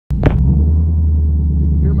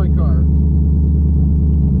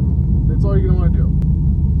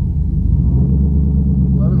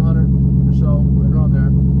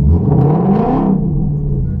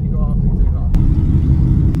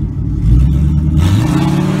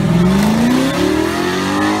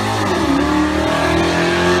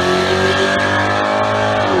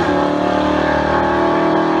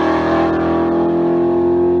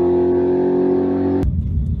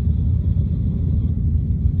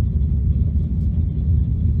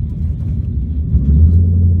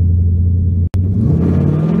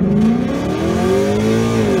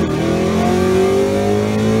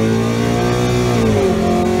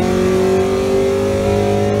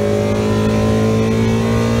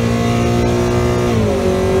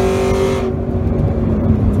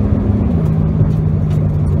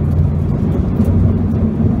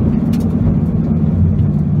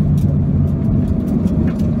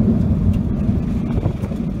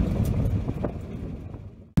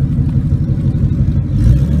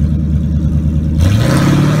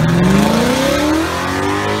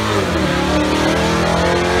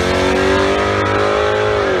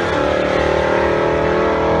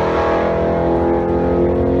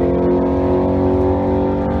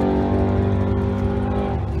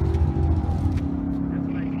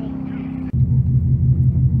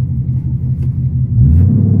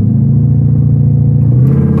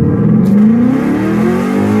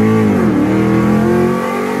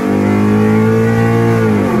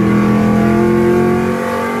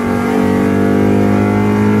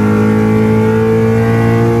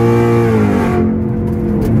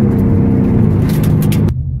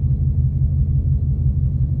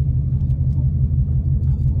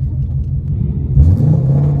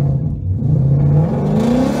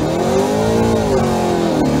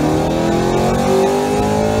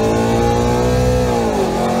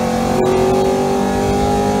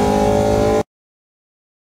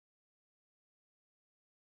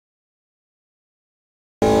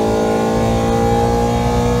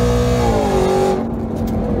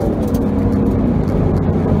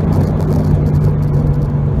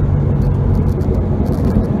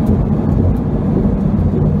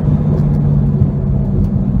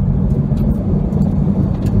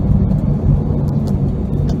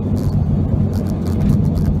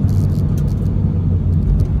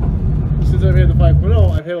know,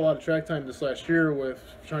 I've had a lot of track time this last year with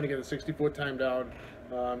trying to get the 60-foot time down,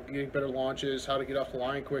 getting better launches, how to get off the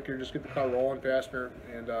line quicker, just get the car rolling faster,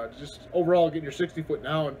 and just overall getting your 60-foot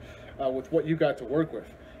down with what you got to work with.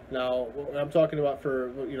 Now, I'm talking about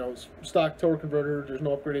for, you know, stock torque converter, there's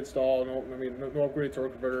no upgraded stall, no upgraded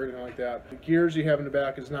torque converter, anything like that. The gears you have in the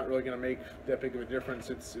back is not really going to make that big of a difference.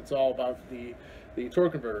 It's all about the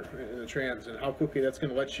torque converter in the trans and how quickly that's going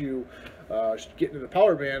to let you get into the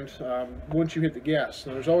power band once you hit the gas.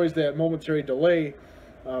 Now, there's always that momentary delay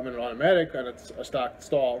in an automatic on a stock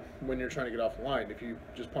stall when you're trying to get off the line. If you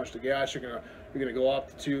just punch the gas, you're gonna go up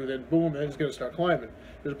to 2, then boom, then it's gonna start climbing.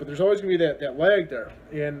 But there's always gonna be that lag there.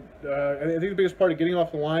 And I think the biggest part of getting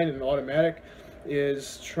off the line in an automatic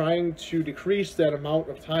is trying to decrease that amount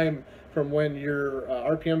of time from when your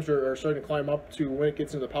RPMs are starting to climb up to when it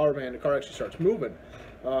gets into the power band, the car actually starts moving.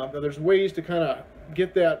 Now there's ways to kind of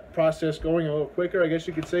get that process going a little quicker, I guess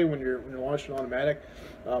you could say, when you're launching automatic.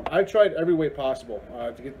 I've tried every way possible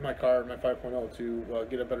to get my car, my 5.0, to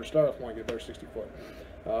get a better start off line, get a better 60-foot.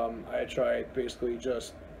 I tried basically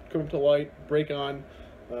just come to light, brake on,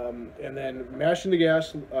 and then mashing the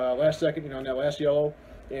gas last second, you know, on that last yellow,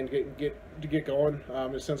 and get going.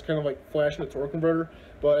 In a sense, kind of like flashing a torque converter.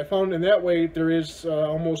 But I found in that way there is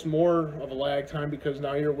almost more of a lag time, because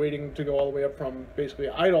now you're waiting to go all the way up from basically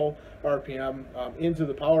idle RPM into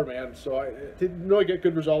the power band. So I didn't really get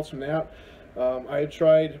good results from that. I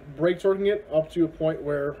tried brake torquing it up to a point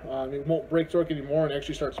where it won't brake torque anymore and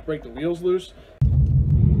actually starts to break the wheels loose.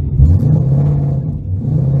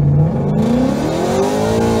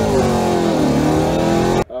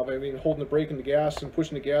 I mean, holding the brake and the gas and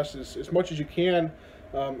pushing the gas as much as you can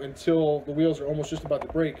until the wheels are almost just about to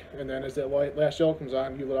break, and then as that last yellow comes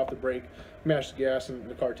on, you let off the brake, mash the gas, and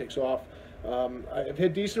the car takes off. I've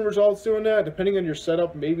had decent results doing that. Depending on your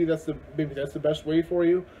setup, maybe that's the best way for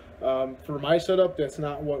you. For my setup, that's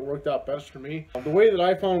not what worked out best for me. The way that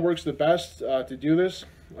I found works the best to do this,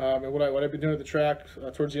 and what I've been doing at the track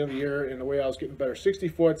towards the end of the year, and the way I was getting better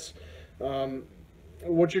 60-foots,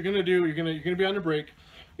 what you're gonna do, you're gonna be on the brake.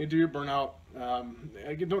 You do your burnout.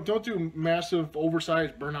 Don't do massive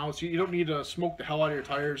oversized burnouts. You don't need to smoke the hell out of your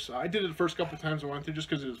tires. I did it the first couple of times I went through just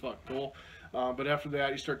because it was fucking cool. But after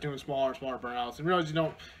that, you start doing smaller and smaller burnouts, and realize you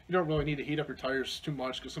don't really need to heat up your tires too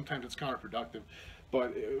much, because sometimes it's counterproductive.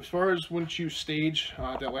 But as far as once you stage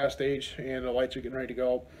that last stage and the lights are getting ready to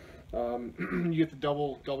go, you get the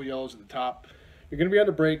double yellows at the top. You're going to be on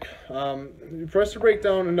the brake. You press the brake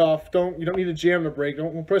down enough. You don't need to jam the brake.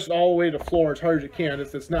 Don't press it all the way to the floor as hard as you can.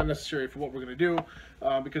 That's not necessary for what we're going to do,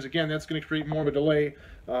 because again, that's going to create more of a delay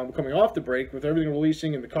coming off the brake with everything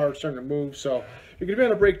releasing and the car starting to move. So you're going to be on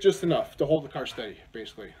the brake just enough to hold the car steady,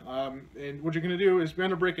 basically. And what you're going to do is be on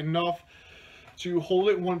the brake enough to hold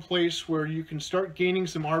it in one place where you can start gaining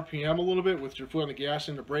some RPM a little bit with your foot on the gas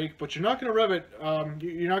and the brake, but you're not going to rev it.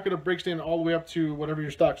 You're not going to brake stand all the way up to whatever your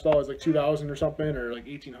stock stall is, like 2,000 or something, or like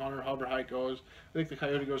 1,800, however high it goes. I think the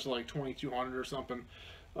Coyote goes to like 2,200 or something.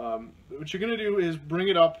 What you're going to do is bring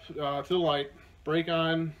it up to the light, brake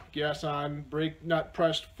on, gas on, brake not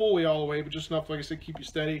pressed fully all the way, but just enough, like I said, keep you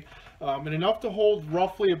steady, and enough to hold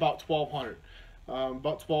roughly about 1,200.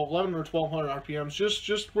 About 11 or 1,200 RPMs,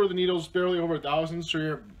 just where the needle's barely over 1,000, so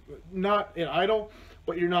you're not at idle,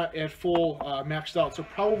 but you're not at full maxed out. So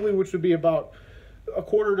probably, which would be about a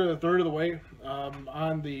quarter to a third of the way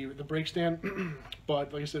on the brake stand,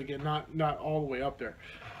 but like I said, again, not all the way up there.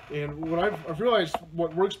 And what I've realized,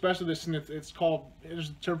 what works best with this, and it's called, there's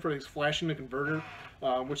a term for it, it's flashing the converter,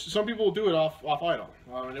 which some people will do it off idle,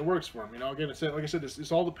 and it works for them. You know, again, like I said,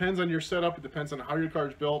 this all depends on your setup. It depends on how your car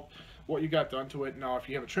is built, what you got done to it. Now, if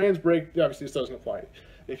you have a trans brake, obviously this doesn't apply.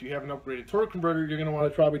 If you have an upgraded torque converter, you're going to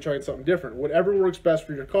want to probably try something different. Whatever works best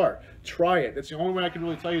for your car, try it. That's the only way I can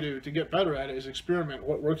really tell you to get better at it, is experiment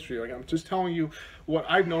what works for you. Like, I'm just telling you what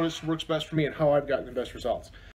I've noticed works best for me and how I've gotten the best results.